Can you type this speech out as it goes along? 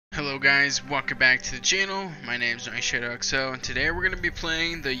Hello guys, welcome back to the channel. My name is NightShadowXO, and today we're going to be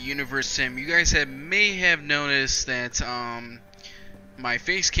playing the Universim. You guys may have noticed that my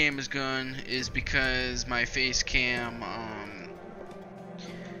face cam is gone, is because my face cam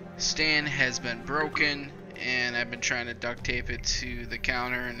stand has been broken, and I've been trying to duct tape it to the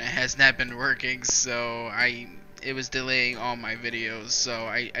counter, and it has not been working. So it was delaying all my videos, so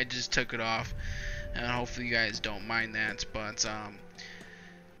I just took it off, and hopefully you guys don't mind that. But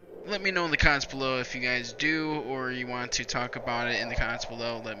let me know in the comments below if you guys do, or you want to talk about it in the comments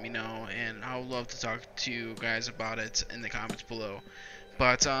below. Let me know, and I would love to talk to you guys about it in the comments below.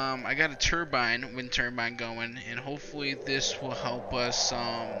 But I got a wind turbine going, and hopefully this will help us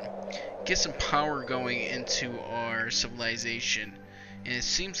get some power going into our civilization. And it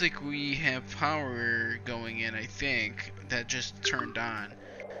seems like we have power going in, I think, that just turned on.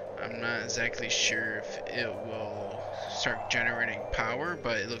 I'm not exactly sure if it will start generating power,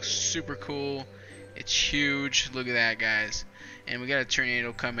 but it looks super cool. It's huge. Look at that, guys. And we got a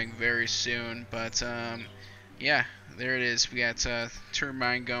tornado coming very soon. But yeah, there it is. We got a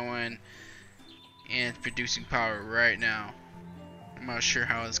turbine going and producing power right now. I'm not sure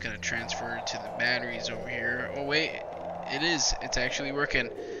how it's gonna transfer to the batteries over here. Oh wait, it is. It's actually working.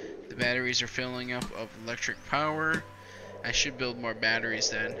 The batteries are filling up of electric power. I should build more batteries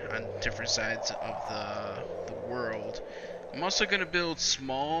then on different sides of the world. I'm also going to build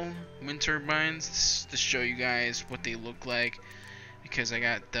small wind turbines to show you guys what they look like, because I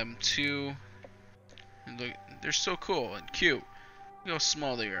got them too. And look, they're so cool and cute. Look how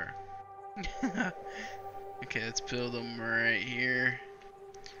small they are. Okay, let's build them right here.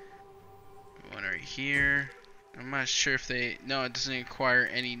 One right here. I'm not sure if no, it doesn't require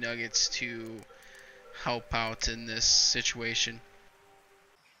any nuggets to help out in this situation.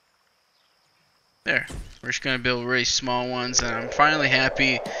 There, we're just gonna build really small ones, and I'm finally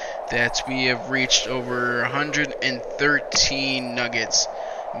happy that we have reached over 113 nuggets.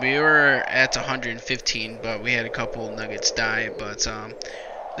 We were at 115, but we had a couple nuggets die. But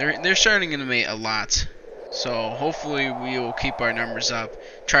they're starting to make a lot, so hopefully we will keep our numbers up.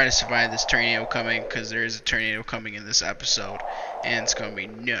 Try to survive this tornado coming, because there is a tornado coming in this episode, and it's gonna be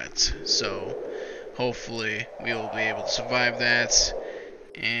nuts. So hopefully we will be able to survive that.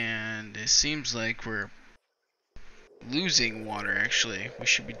 And it seems like we're losing water. Actually, we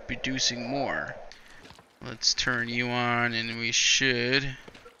should be producing more. Let's turn you on, and we should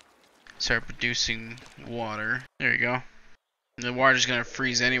start producing water. There you go. The water's gonna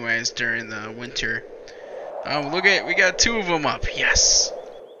freeze anyways during the winter. Oh, look at, we got two of them up. Yes,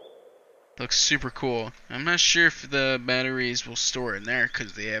 looks super cool. I'm not sure if the batteries will store in there,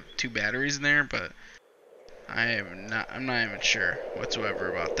 because they have two batteries in there, but I'm not even sure whatsoever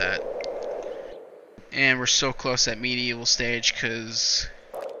about that. And we're so close at medieval stage, because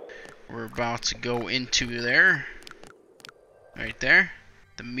we're about to go into there. Right there.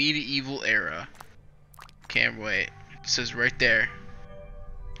 The medieval era. Can't wait. It says right there.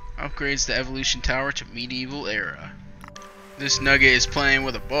 Upgrades the evolution tower to medieval era. This nugget is playing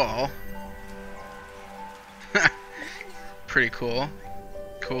with a ball. Pretty cool.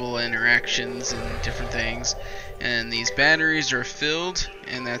 Cool interactions and different things. And these batteries are filled,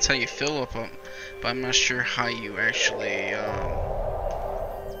 and that's how you fill up them. But I'm not sure how you actually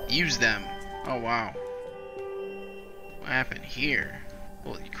use them. Oh wow, what happened here?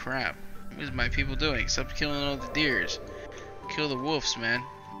 Holy crap, what is my people doing? Stop killing all the deers. Kill the wolves, man.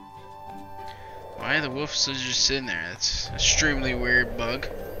 Why are the wolves just sitting there? That's an extremely weird bug.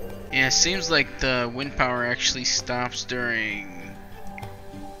 And it seems like the wind power actually stops during,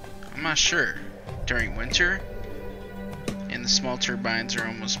 I'm not sure, during winter. And the small turbines are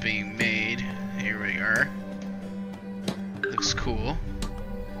almost being made. Here we are. Looks cool.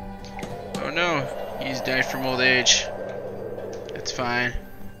 Oh no, he's died from old age. That's fine.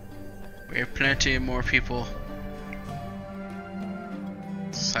 We have plenty of more people.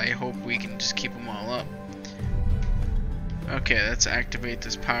 So I hope we can just keep them all up. Okay, let's activate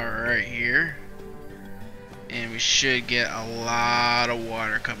this power right here. And we should get a lot of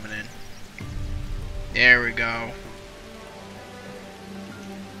water coming in. There we go.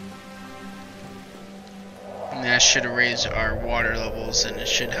 And that should raise our water levels, and it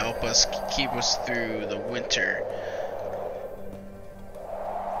should help us keep us through the winter.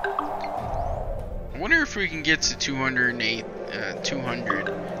 I wonder if we can get to 200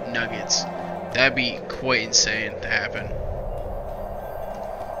 nuggets. That'd be quite insane to happen.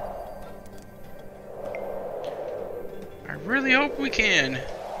 I really hope we can.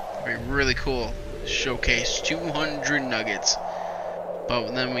 It'd be really cool. Showcase 200 nuggets.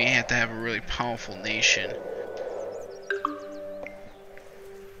 But then we have to have a really powerful nation.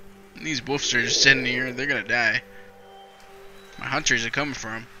 These wolves are just sitting here. They're gonna die. My hunters are coming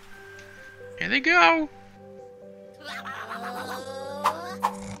for them. Here they go.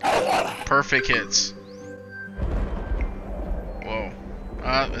 Perfect hits. Whoa.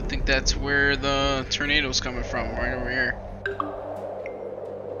 I think that's where the tornado's coming from, right over here.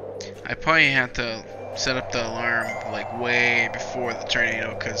 I probably have to set up the alarm like way before the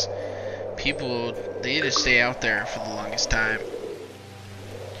tornado, because people, they need to stay out there for the longest time.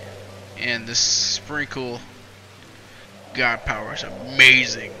 And this sprinkle god power is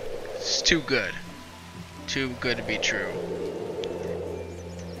amazing. It's too good. Too good to be true.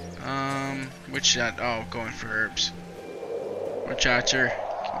 Which shot? Oh, going for herbs. Watch out, sir.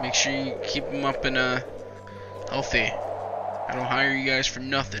 Make sure you keep them up and healthy. I don't hire you guys for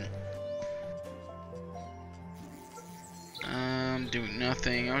nothing. Doing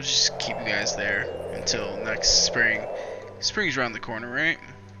nothing. I'll just keep you guys there until next spring. Spring's around the corner, right?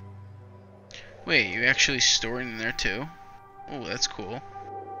 Wait, you actually storing in there too? Oh, that's cool.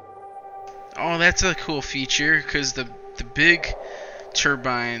 Oh, that's a cool feature, because the big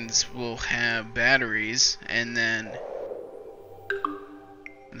turbines will have batteries, and then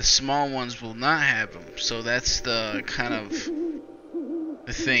the small ones will not have them. So that's the kind of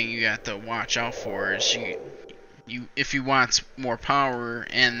the thing you got to watch out for. Is you if you want more power,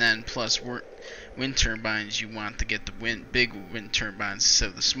 and then plus wind turbines, you want to get the big wind turbines instead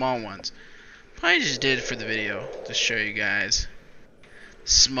of the small ones. I just did it for the video to show you guys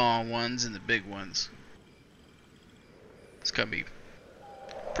small ones and the big ones. It's gonna be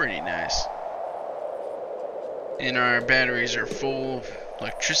pretty nice. And our batteries are full of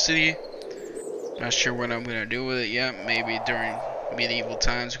electricity. Not sure what I'm gonna do with it yet. Maybe during medieval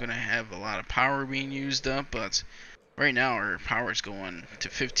times we're gonna have a lot of power being used up, but right now our power is going to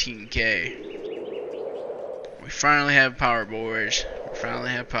 15K. We finally have power, boys. We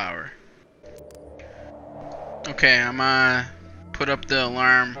finally have power. Okay, I'm gonna put up the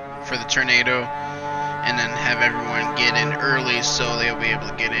alarm for the tornado, and then have everyone get in early so they'll be able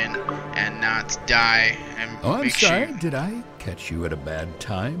to get in and not die. And oh, I'm sorry. Did I catch you at a bad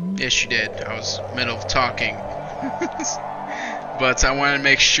time? Yes, you did. I was middle of talking. But I want to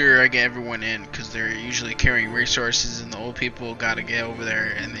make sure I get everyone in, because they're usually carrying resources, and the old people gotta get over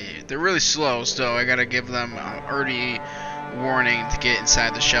there, and they're really slow, so I gotta give them early warning to get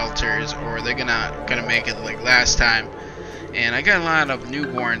inside the shelters, or they're not gonna make it like last time. And I got a lot of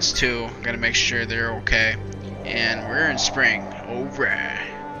newborns too. Gotta make sure they're okay. And we're in spring. Alright.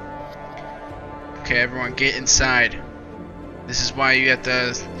 Okay, everyone, get inside. This is why you have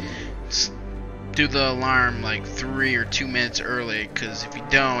to do the alarm like 3 or 2 minutes early, because if you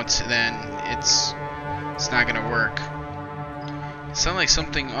don't, then it's not gonna work. It sounded like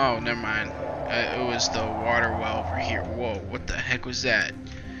something. Oh, never mind. It was the water well over here. Whoa, what the heck was that?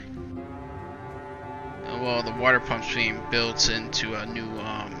 Well, the water pump's being built into a new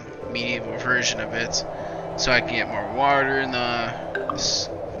medieval version of it, so I can get more water in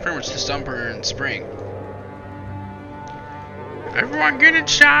pretty much the summer and spring. Everyone get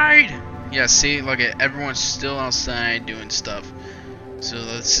inside! Yeah, see, look at everyone's still outside doing stuff. So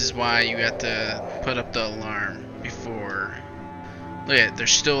this is why you have to put up the alarm before. Look at, they're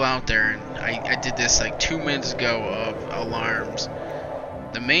still out there, and I did this like 2 minutes ago of alarms.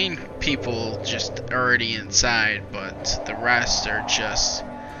 The main people just already inside, but the rest are just...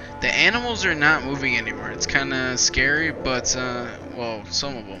 The animals are not moving anymore. It's kind of scary, but well,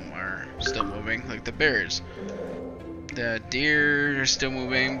 some of them are still moving, like the bears. The deer are still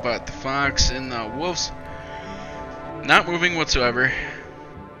moving, but the fox and the wolves not moving whatsoever.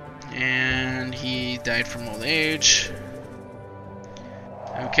 And he died from old age.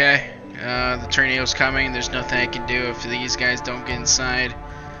 Okay, the tornado's coming. There's nothing I can do if these guys don't get inside.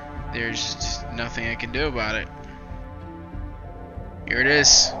 There's just nothing I can do about it. Here it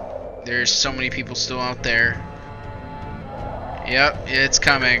is. There's so many people still out there. Yep, it's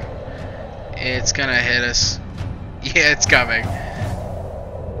coming. It's gonna hit us. Yeah, it's coming.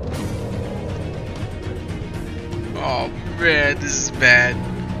 Oh man, this is bad.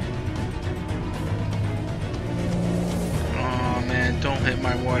 Oh man, don't hit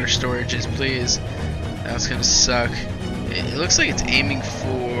my water storages, please. That's gonna suck. It looks like it's aiming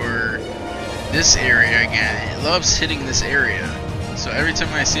for this area again. It loves hitting this area. So every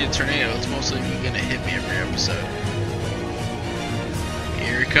time I see a tornado, it's most likely gonna hit me every episode.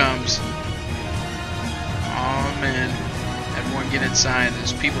 Here it comes. Oh man, everyone get inside.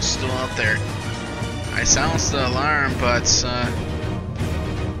 There's people still out there. I silenced the alarm, but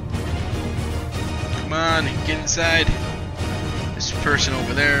come on, get inside. There's a person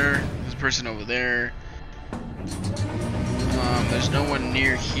over there. There's a person over there. There's no one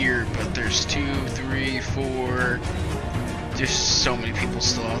near here, but there's 2, 3, 4. There's so many people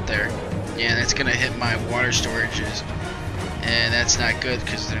still out there. Yeah, that's gonna hit my water storages, and that's not good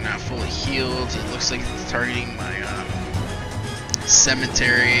because they're not fully healed. It looks like it's targeting my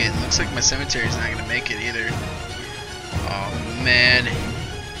cemetery. It looks like my cemetery is not gonna make it either. Oh man.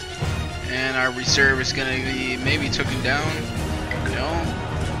 And our reserve is gonna be maybe taken down. No.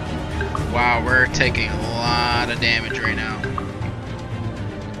 Wow, we're taking a lot of damage right now.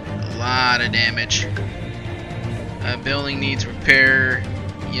 A lot of damage. Building needs repair.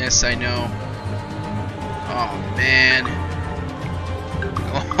 Yes, I know. Oh man.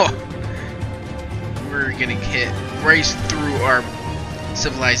 Oh, we're getting hit right through our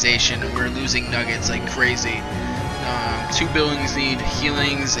civilization, and we're losing nuggets like crazy. 2 buildings need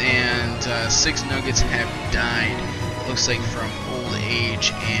healings, and 6 nuggets have died. Looks like from old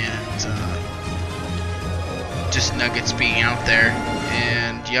age and just nuggets being out there.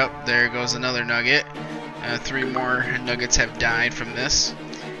 And yep, there goes another nugget. 3 more nuggets have died from this,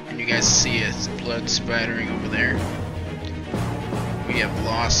 and you guys see it's blood spattering over there. We have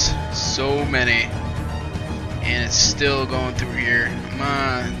lost so many, and it's still going through here. Come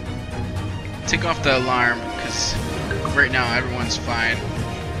on, take off the alarm, because right now everyone's fine.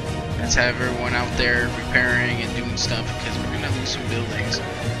 Let's have everyone out there repairing and doing stuff, because we're gonna lose some buildings.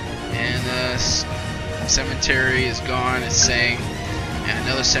 And the cemetery is gone. It's saying. And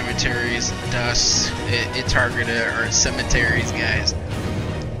another cemetery is dust. It targeted our cemeteries, guys.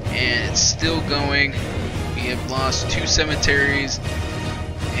 And it's still going. We have lost 2 cemeteries.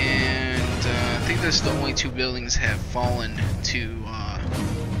 And I think that's the only 2 buildings have fallen to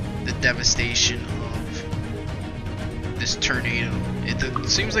the devastation of this tornado. It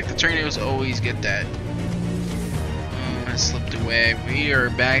seems like the tornadoes always get that. I slipped away. We are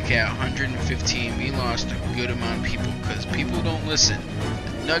back at 115. We lost a good amount of people because people don't listen.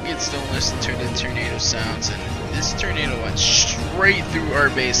 The nuggets don't listen to the tornado sounds, and this tornado went straight through our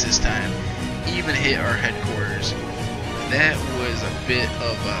base this time. Even hit our headquarters. That was a bit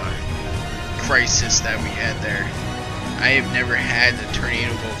of a crisis that we had there. I have never had the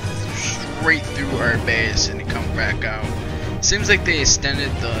tornado go straight through our base and come back out. Seems like they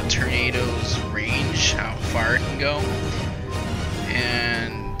extended the tornado's range, how far it can go.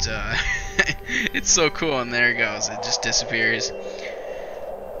 And it's so cool, and there it goes. It just disappears.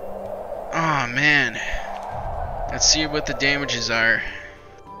 Oh man. Let's see what the damages are.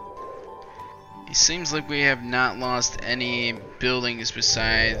 It seems like we have not lost any buildings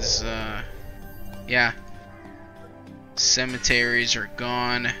besides, yeah. Cemeteries are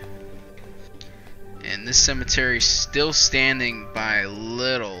gone. And this cemetery is still standing by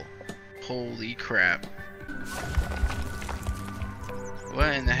little. Holy crap.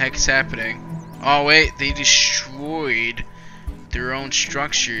 What in the heck is happening? Oh wait, they destroyed their own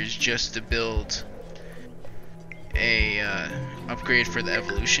structures just to build a upgrade for the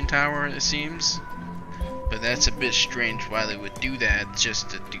evolution tower, it seems. But that's a bit strange why they would do that, just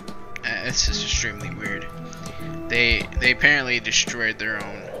to do. It's just extremely weird. They apparently destroyed their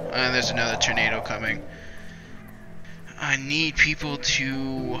own. There's another tornado coming. I need people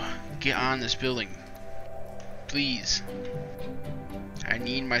to get on this building, please. I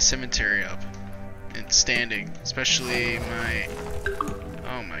need my cemetery up and standing, especially my.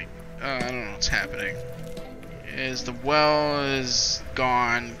 Oh my! I don't know what's happening. Is the well is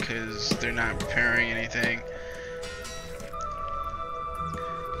gone because they're not repairing anything.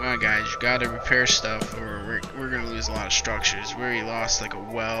 Come on, guys, you gotta repair stuff, or we're gonna lose a lot of structures. We already lost like a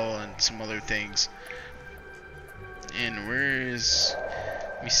well and some other things. And where is?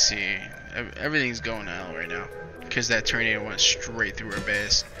 Let me see. Everything's going out right now because that tornado went straight through our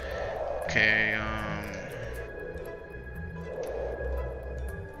base. Okay.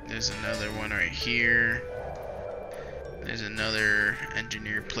 There's another one right here. There's another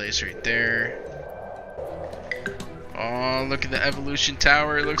engineer place right there. Oh, look at the evolution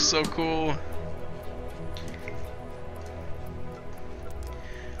tower. It looks so cool.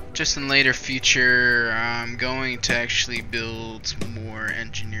 Just in later future, I'm going to actually build more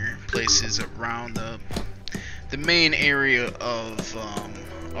engineer places around the main area of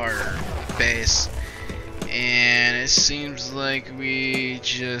our base. And it seems like we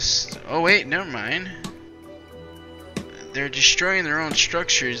just... Oh wait, never mind. They're destroying their own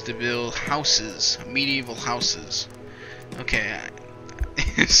structures to build houses, medieval houses. Okay,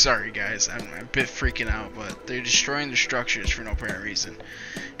 sorry guys, I'm a bit freaking out, but they're destroying their structures for no apparent reason.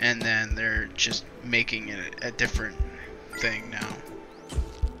 And then they're just making it a different thing now.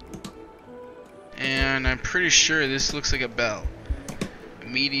 And I'm pretty sure this looks like a bell. A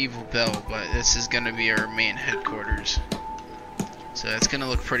medieval bell, but this is gonna be our main headquarters. So that's gonna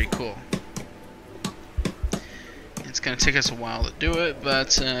look pretty cool. It's gonna take us a while to do it,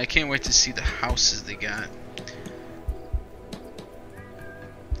 but I can't wait to see the houses they got.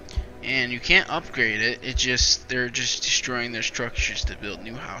 And you can't upgrade it. They're just destroying their structures to build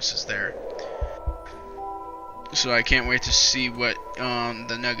new houses there. So I can't wait to see what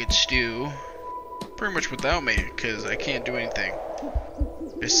the Nuggets do. Pretty much without me, because I can't do anything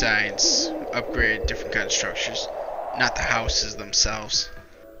besides upgrade different kind of structures, not the houses themselves,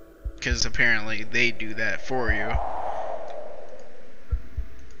 because apparently they do that for you.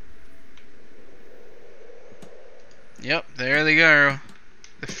 Yep, there they go.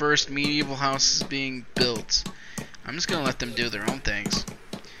 The first medieval house is being built. I'm just gonna let them do their own things.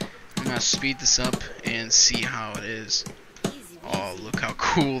 I'm gonna speed this up and see how it is. Oh, look how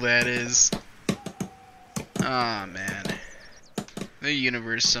cool that is. Ah, man. The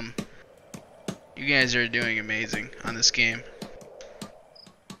Universim. You guys are doing amazing on this game.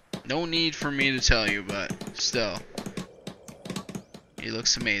 No need for me to tell you, but still. It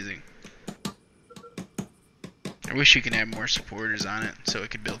looks amazing. I wish you could have more supporters on it so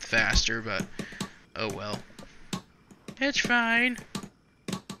it could build faster, but oh well. It's fine.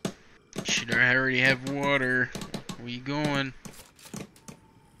 Should I already have water? Where you going?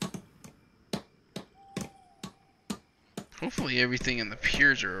 Hopefully everything in the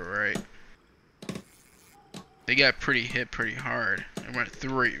piers are alright. They got hit pretty hard. They went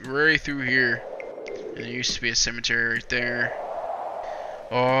right through here. And there used to be a cemetery right there.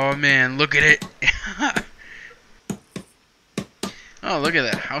 Oh man, look at it! Oh, look at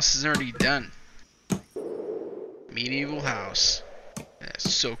that. House is already done. Medieval house.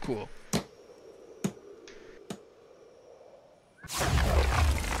 That's so cool.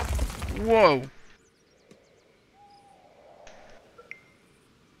 Whoa!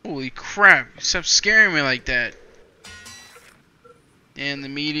 Holy crap, stop scaring me like that. And the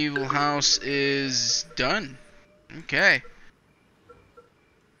medieval house is done. Okay.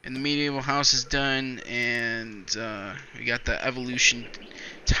 And the medieval house is done, and we got the evolution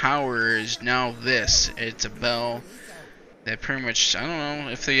tower is now this. It's a bell that pretty much, I don't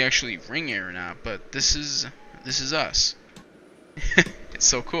know if they actually ring it or not, but this is us. It's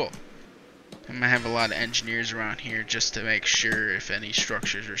so cool. I'm gonna have a lot of engineers around here just to make sure if any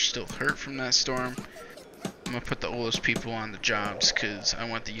structures are still hurt from that storm. I'm gonna put the oldest people on the jobs because I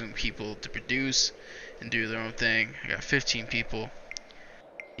want the young people to produce and do their own thing. I got 15 people.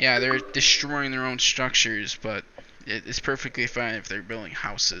 Yeah, they're destroying their own structures, but it's perfectly fine if they're building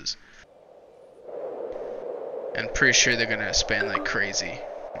houses. I'm pretty sure they're gonna expand like crazy.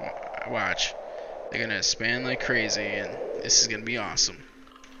 Watch. They're gonna expand like crazy, and this is gonna be awesome.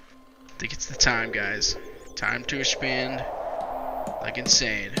 I think it's the time, guys. Time to expand like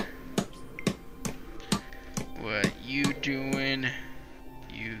insane. What you doing?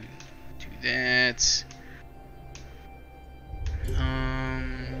 You do that.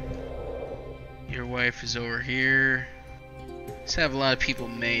 Your wife is over here. Let's have a lot of people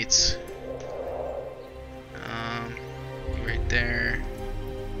mates. Right there.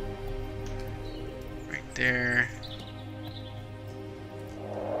 Right there.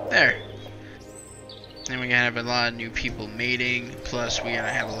 There. Then we're gonna have a lot of new people mating. Plus, we're gonna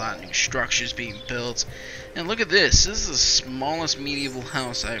have a lot of new structures being built. And look at this. This is the smallest medieval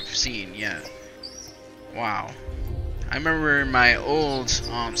house I've seen yet. Wow. I remember in my old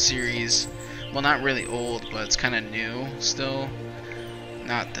series, well, not really old, but it's kind of new still.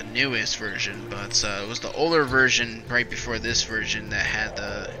 Not the newest version, but it was the older version right before this version that had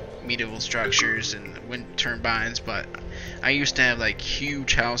the medieval structures and wind turbines. But I used to have like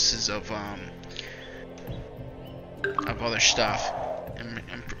huge houses of other stuff.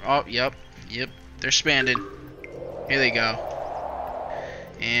 Oh, yep, they're expanding. Here they go.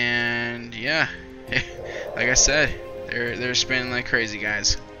 And yeah, like I said, they're expanding like crazy,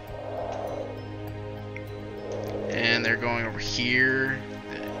 guys. And they're going over here.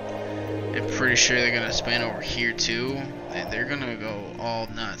 I'm pretty sure they're gonna expand over here too. They're gonna go all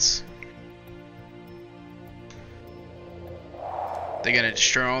nuts. They're gonna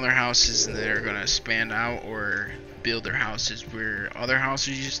destroy all their houses, and they're gonna expand out or build their houses where other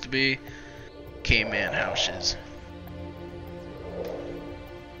houses used to be. Caveman houses.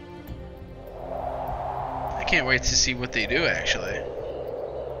 I can't wait to see what they do, actually.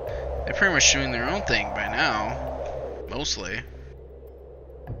 They're pretty much doing their own thing by now. Mostly.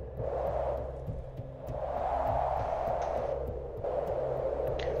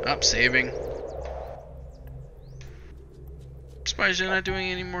 Up, saving. Surprised they're not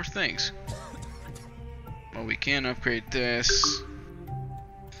doing any more things. Well, we can upgrade this.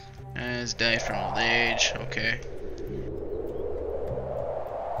 As die from old age. Okay.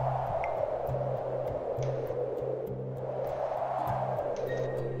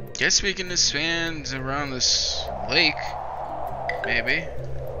 Guess we can expand around this lake. Maybe.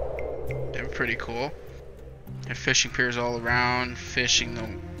 That'd be pretty cool. Have fishing piers all around. Fishing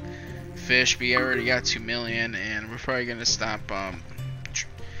the fish. We already got 2 million, and we're probably gonna stop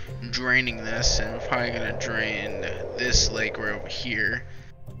draining this, and we're probably gonna drain this lake right over here.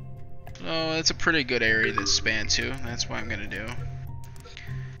 So it's a pretty good area to span to. That's what I'm gonna do.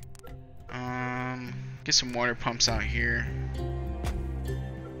 Get some water pumps out here.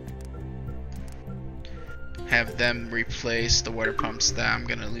 Have them replace the water pumps that I'm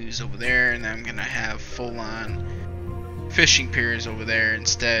gonna lose over there, and then I'm gonna have full-on fishing piers over there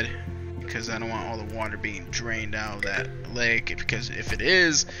instead, because I don't want all the water being drained out of that lake, because if it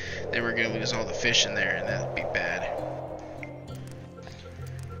is, then we're gonna lose all the fish in there, and that'd be bad.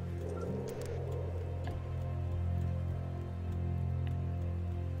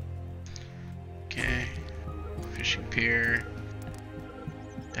 Okay, fishing pier.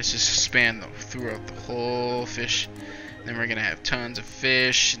 Let's just expand throughout the whole fish. Then we're gonna have tons of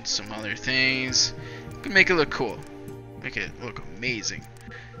fish and some other things. We can make it look cool. Make it look amazing.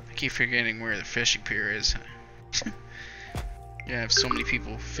 I keep forgetting where the fishing pier is. Yeah, I have so many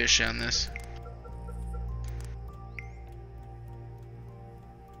people fish on this.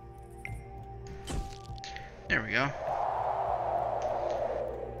 There we go.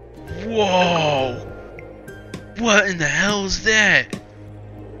 Whoa! What in the hell is that?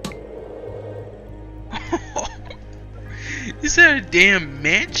 Is that a damn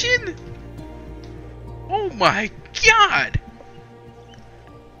mansion? Oh my god!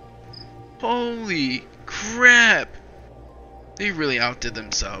 Holy crap! They really outdid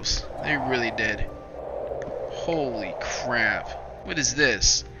themselves. They really did. Holy crap. What is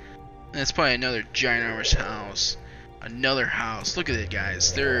this? That's probably another ginormous house. Another house. Look at it,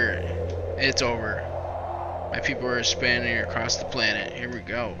 guys. It's over. My people are expanding across the planet. Here we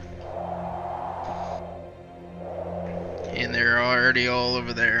go. And they're already all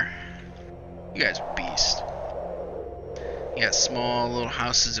over there. You guys are beast. You got small little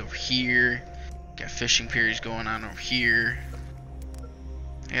houses over here. Got fishing piers going on over here.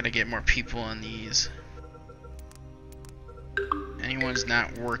 I gotta get more people on these. Anyone's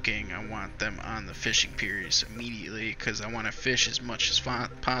not working, I want them on the fishing piers immediately, because I want to fish as much as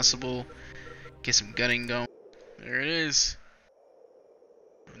possible. Get some gutting going. There it is.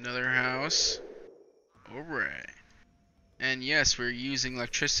 Another house. Alright. And yes, we're using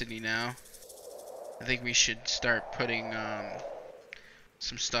electricity now. I think we should start putting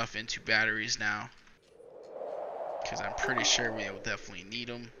some stuff into batteries now, because I'm pretty sure we'll definitely need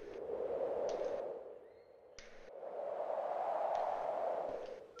them.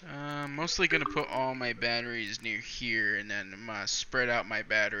 Mostly gonna put all my batteries near here, and then I'm gonna spread out my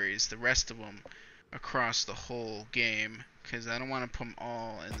batteries, the rest of them, across the whole game, because I don't want to put them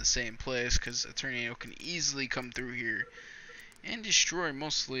all in the same place, because a tornado can easily come through here and destroy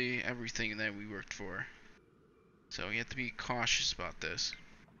mostly everything that we worked for. So you have to be cautious about this.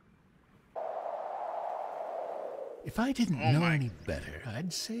 If I didn't know any better,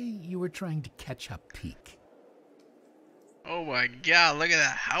 I'd say you were trying to catch up peak. Oh my god, look at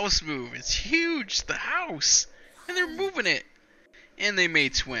that house move. It's huge, the house. And they're moving it. And they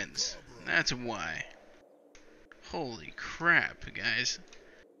made twins. That's why. Holy crap, guys.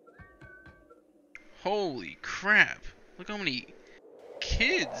 Holy crap. Look how many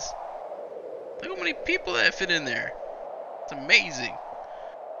kids. Look how many people that fit in there. It's amazing.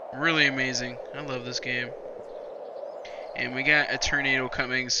 Really amazing. I love this game. And we got a tornado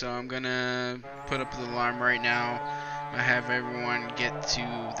coming, so I'm gonna put up the alarm right now. I have everyone get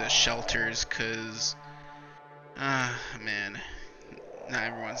to the shelters, cause man, not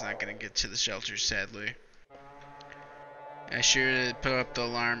everyone's not gonna get to the shelters, sadly. I should have put up the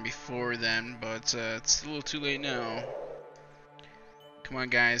alarm before then, but it's a little too late now. Come on,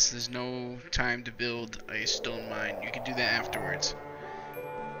 guys, there's no time to build a stone mine. You can do that afterwards.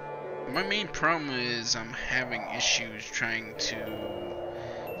 My main problem is I'm having issues trying to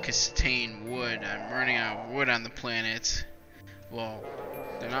contain wood. I'm running out of wood on the planet. Well,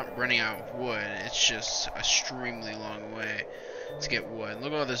 they're not running out of wood, it's just a extremely long way to get wood.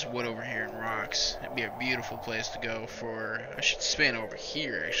 Look at all this wood over here in rocks. It'd be a beautiful place to go for. I should span over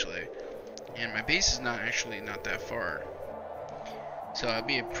here actually. And my base is not that far. So it'd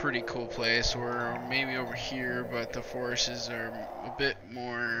be a pretty cool place, or maybe over here, but the forests are a bit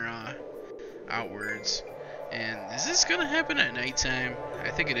more outwards. And is this gonna happen at nighttime? I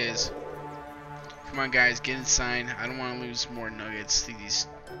think it is. Come on, guys, get inside. I don't want to lose more nuggets to these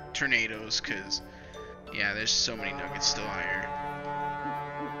tornadoes, because yeah, there's so many nuggets still out here.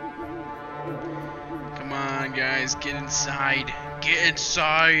 Come on, on, guys. Get inside. Get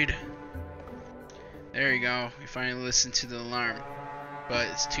inside. There you go. We finally listened to the alarm. But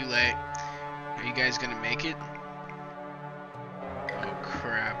it's too late. Are you guys gonna make it? Oh,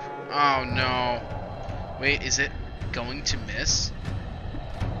 crap. Oh, no. Wait, is it going to miss?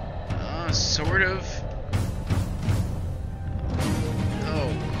 Sort of.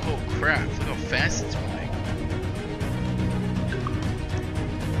 Oh crap. Look how fast it's moving.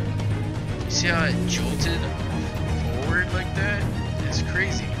 You see how it jolted forward like that? It's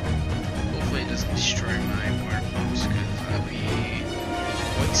crazy. Hopefully it doesn't destroy my water pumps, because I'll be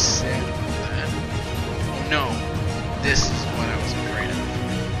quite sad about that. Oh no. This is what I was afraid of.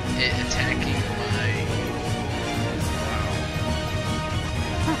 It attacking my...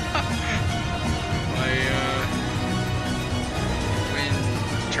 wind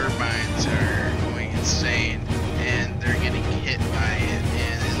turbines are going insane, and they're getting hit by it,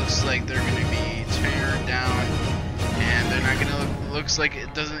 and it looks like they're going to be teared down, and they're not going to looks like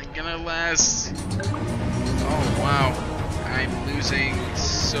it doesn't gonna last. Oh wow, I'm losing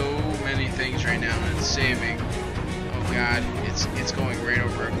so many things right now, and saving. Oh god, it's going right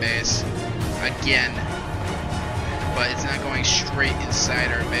over our base again, but it's not going straight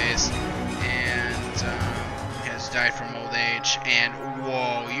inside our base, and has died from old age. And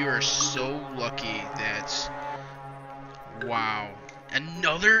whoa, you are so lucky. That's wow.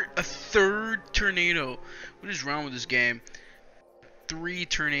 A third tornado. What is wrong with this game? 3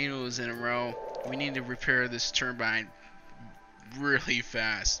 tornadoes in a row. We need to repair this turbine really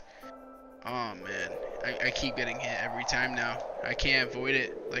fast. Oh man, I keep getting hit every time now. I can't avoid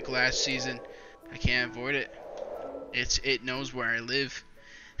it like last season. I can't avoid it. It knows where I live.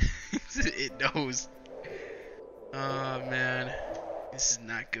 It knows. Oh man, this is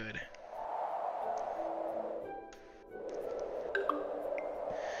not good.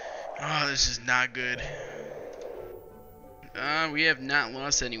 Oh, this is not good. We have not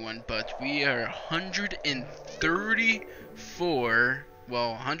lost anyone, but we are 134.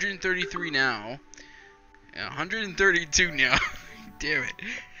 Well, 133 now. 132 now. Damn it.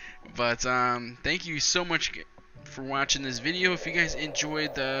 But thank you so much for watching this video. If you guys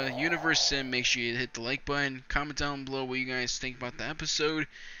enjoyed the Universim, make sure you hit the like button. Comment down below what you guys think about the episode,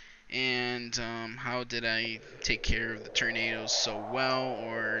 and how did I take care of the tornadoes so well,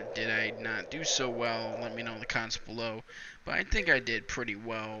 or did I not do so well? Let me know in the comments below. But I think I did pretty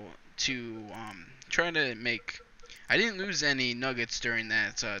well to try to make... I didn't lose any nuggets during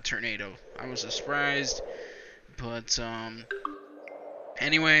that tornado. I was surprised. But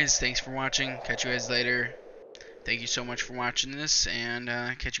anyways, thanks for watching. Catch you guys later. Thank you so much for watching this, and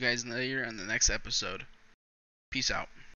catch you guys later on the next episode. Peace out.